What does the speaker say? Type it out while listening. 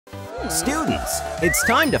Students, it's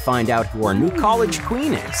time to find out who our new college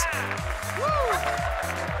queen is.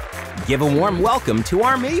 Give a warm welcome to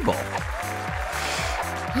our Mabel.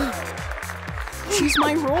 She's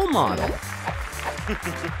my role model.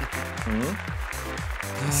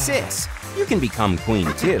 Sis, you can become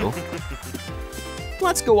queen too.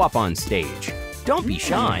 Let's go up on stage. Don't be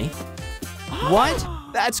shy. What?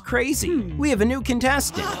 That's crazy. We have a new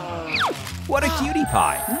contestant. What a cutie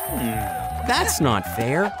pie. That's not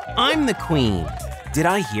fair. I'm the queen. Did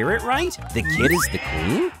I hear it right? The kid is the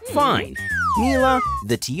queen? Fine. Mila,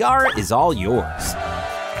 the tiara is all yours.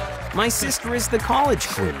 My sister is the college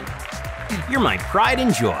queen. You're my pride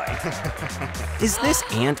and joy. Is this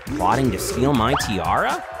ant plotting to steal my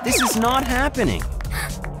tiara? This is not happening.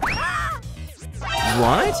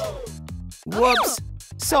 What? Whoops.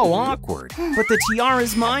 So awkward. But the tiara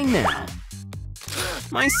is mine now.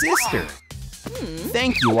 My sister.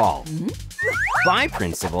 Thank you all. Bye,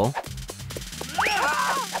 principal.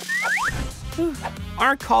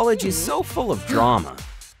 Our college is so full of drama.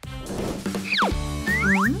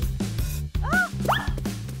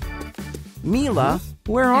 Mila,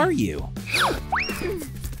 where are you?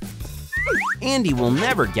 Andy will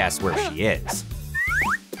never guess where she is.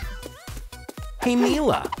 Hey,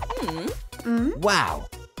 Mila. Wow,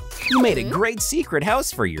 you made a great secret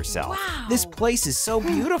house for yourself. Wow. This place is so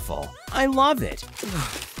beautiful. I love it.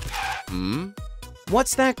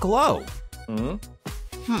 What's that glow?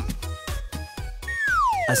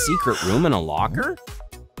 A secret room in a locker?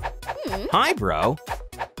 Hi, bro.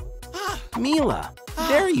 Mila,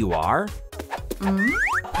 there you are.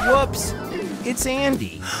 Whoops, it's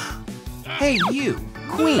Andy. Hey, you,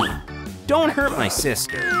 queen, don't hurt my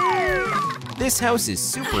sister. This house is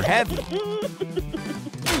super heavy.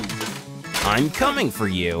 I'm coming for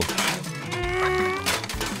you.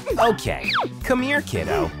 Okay, come here,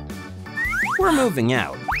 kiddo. We're moving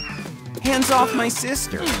out. Hands off my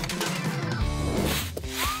sister.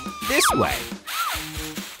 This way.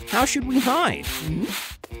 How should we hide?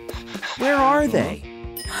 Where are they?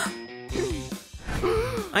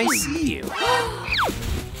 I see you.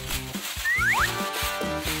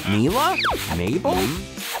 Mila? Mabel?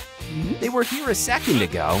 They were here a second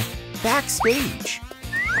ago, backstage.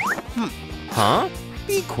 Huh?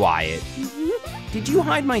 Be quiet. Did you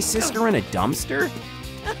hide my sister in a dumpster?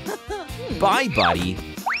 Bye, buddy.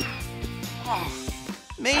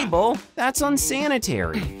 Mabel, that's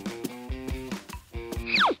unsanitary.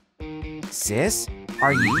 Sis,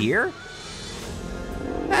 are you here?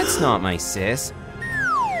 That's not my sis.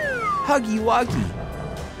 Huggy Wuggy.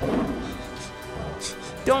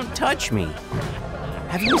 Don't touch me.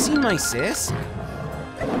 Have you seen my sis?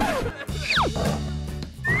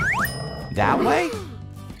 That way?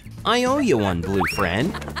 I owe you one, blue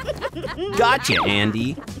friend. Gotcha,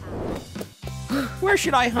 Andy. Where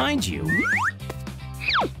should I hide you?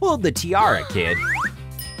 Hold the tiara, kid.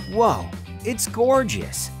 Whoa, it's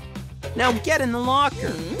gorgeous. Now get in the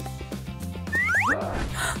locker.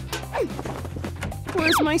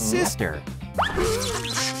 Where's my sister?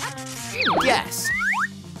 Yes.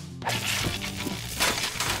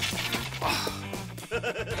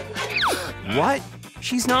 What?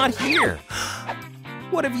 She's not here.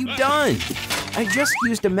 What have you done? I just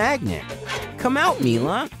used a magnet. Come out,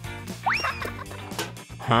 Mila.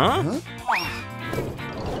 Huh?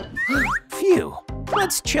 Phew.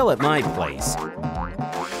 Let's chill at my place.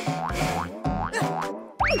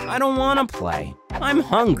 I don't want to play. I'm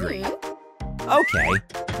hungry. Okay.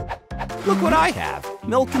 Look what I have.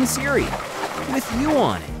 Milk and cereal. With you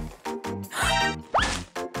on it.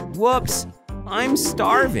 Whoops. I'm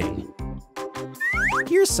starving.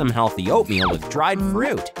 Here's some healthy oatmeal with dried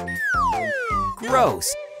fruit.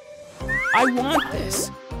 Gross. I want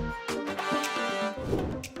this.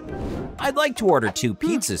 I'd like to order 2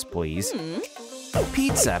 pizzas, please.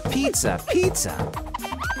 Pizza, pizza, pizza.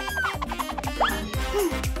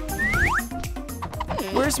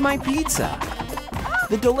 Where's my pizza?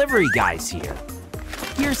 The delivery guy's here.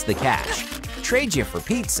 Here's the cash. Trade you for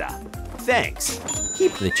pizza. Thanks.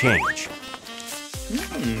 Keep the change.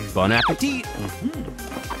 Bon appetit.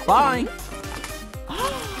 Bye.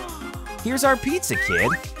 Here's our pizza,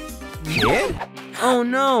 kid. Kid? Oh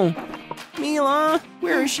no. Mila,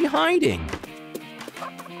 where is she hiding?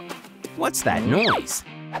 What's that noise?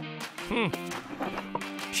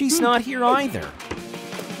 She's not here either.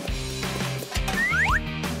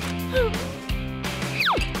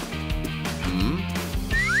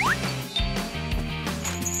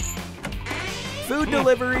 Food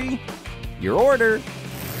delivery. Your order.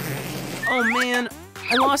 Oh man,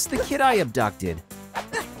 I lost the kid I abducted.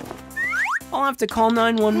 I'll have to call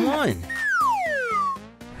 911.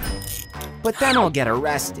 But then I'll get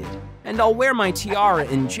arrested. and I'll wear my tiara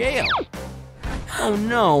in jail. Oh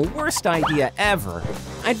no, worst idea ever.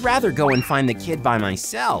 I'd rather go and find the kid by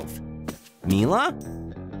myself. Mila?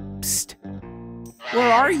 Psst.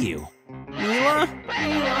 Where are you? Mila?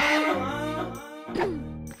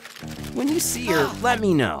 When you see her, let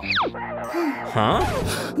me know. Huh?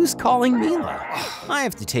 Who's calling Mila? I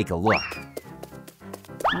have to take a look.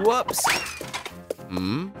 Whoops.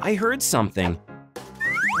 I heard something.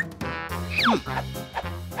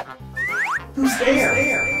 Who's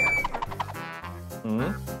there?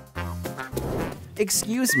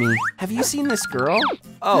 Excuse me, have you seen this girl?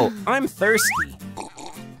 Oh, I'm thirsty.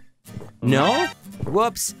 No?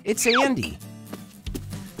 Whoops, it's Andy.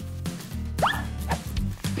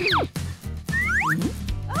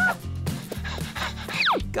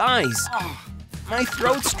 Guys, my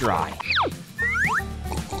throat's dry.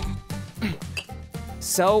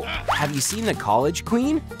 So, have you seen the college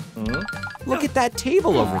queen? Look at that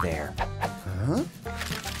table over there.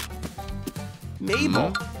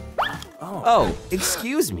 Mabel. Oh,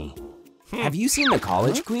 excuse me. Have you seen the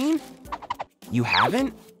college queen? You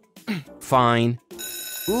haven't? Fine.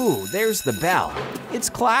 Ooh, there's the bell. It's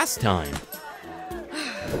class time.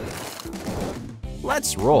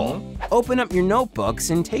 Let's roll. Open up your notebooks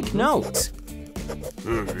and take notes.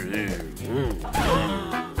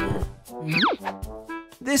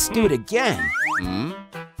 This dude again.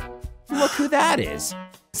 Look who that is.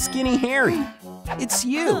 Skinny Harry. It's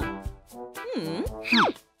you.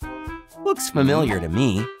 Looks familiar to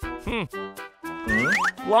me.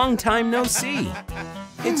 Long time no see.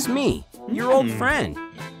 It's me, your old friend.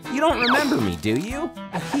 You don't remember me, do you?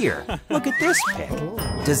 Here, look at this pic.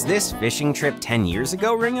 Does this fishing trip 10 years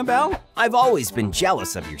ago ring a bell? I've always been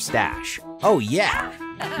jealous of your stash. Oh yeah,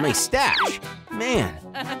 my stash. Man.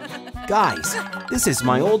 Guys, this is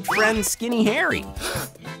my old friend Skinny Harry.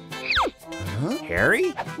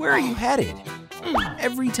 Harry? Where are you headed?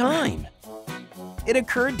 Every time. It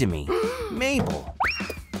occurred to me, Mabel.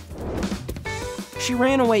 She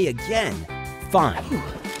ran away again. Fine.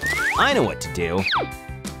 I know what to do.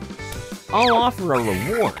 I'll offer a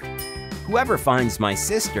reward. Whoever finds my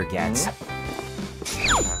sister gets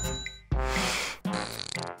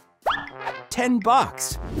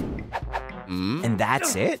 $10. And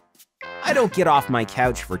that's it? I don't get off my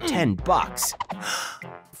couch for $10.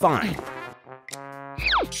 Fine.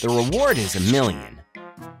 The reward is $1 million.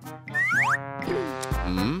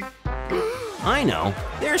 I know.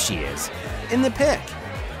 There she is. In the pic.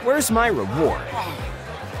 Where's my reward?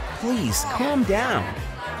 Please, calm down.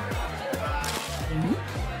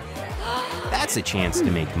 That's a chance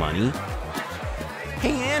to make money.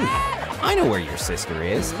 Hey, Andy, I know where your sister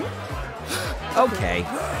is. Okay,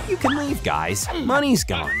 you can leave, guys. Money's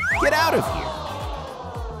gone. Get out of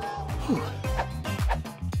here.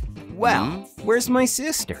 Well, where's my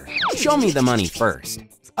sister? Show me the money first.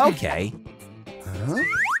 Okay.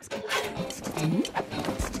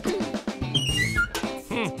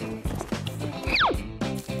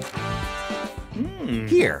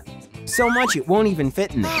 Here. So much it won't even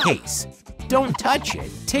fit in the case. Don't touch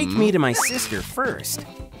it. Take me to my sister first.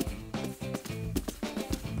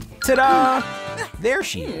 Ta-da! There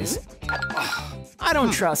she is. I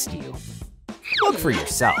don't trust you. Look for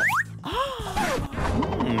yourself.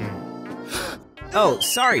 Oh,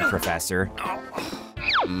 sorry, Professor.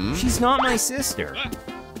 She's not my sister.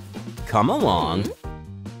 Come along.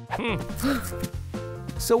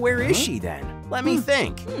 So where is she then? Let me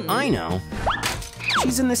think. I know.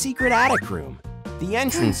 She's in the secret attic room. The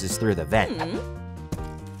entrance is through the vent.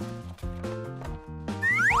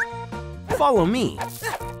 Follow me.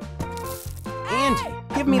 Andy,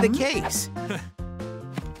 give me the case.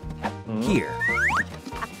 Here.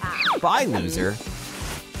 Bye, loser.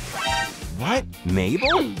 What?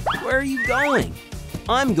 Mabel? Where are you going?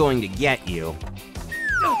 I'm going to get you.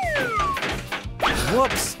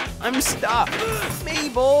 Whoops, I'm stuck.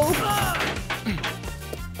 Mabel!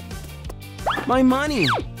 My money!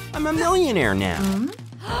 I'm a millionaire now.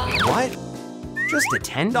 What? Just a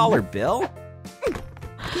 $10 bill?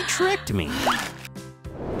 He tricked me.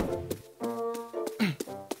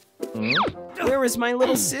 Where is my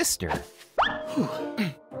little sister?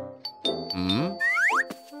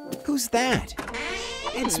 Who's that?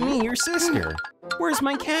 It's me, your sister. Where's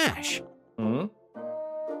my cash?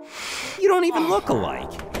 You don't even look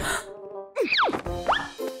alike.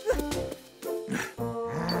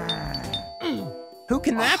 Who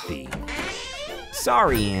can that be?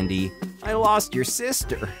 Sorry, Andy. I lost your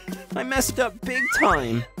sister. I messed up big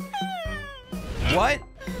time. What?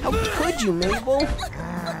 How could you, Mabel?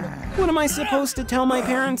 What am I supposed to tell my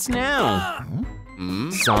parents now?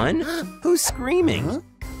 Son? Who's screaming?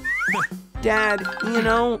 Dad, you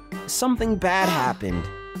know, something bad happened.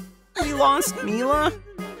 We lost Mila?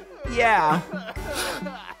 Yeah.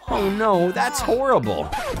 Oh no, that's horrible.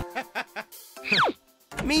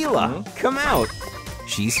 Mila, come out.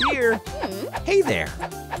 She's here. Hey there.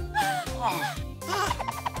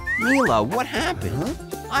 Mila, what happened?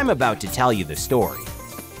 I'm about to tell you the story.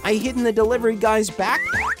 I hid in the delivery guy's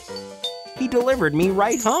backpack. He delivered me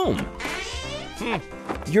right home.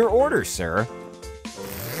 Your order, sir.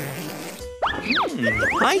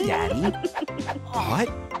 Hi, Daddy. What,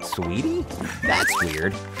 sweetie? That's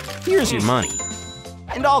weird. Here's your money.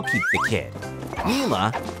 And I'll keep the kid.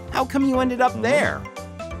 Mila, how come you ended up there?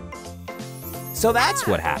 So that's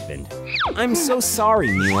what happened. I'm so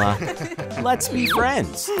sorry, Mila. Let's be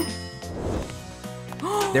friends.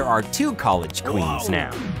 There are 2 college queens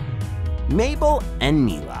now, Mabel and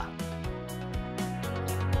Mila.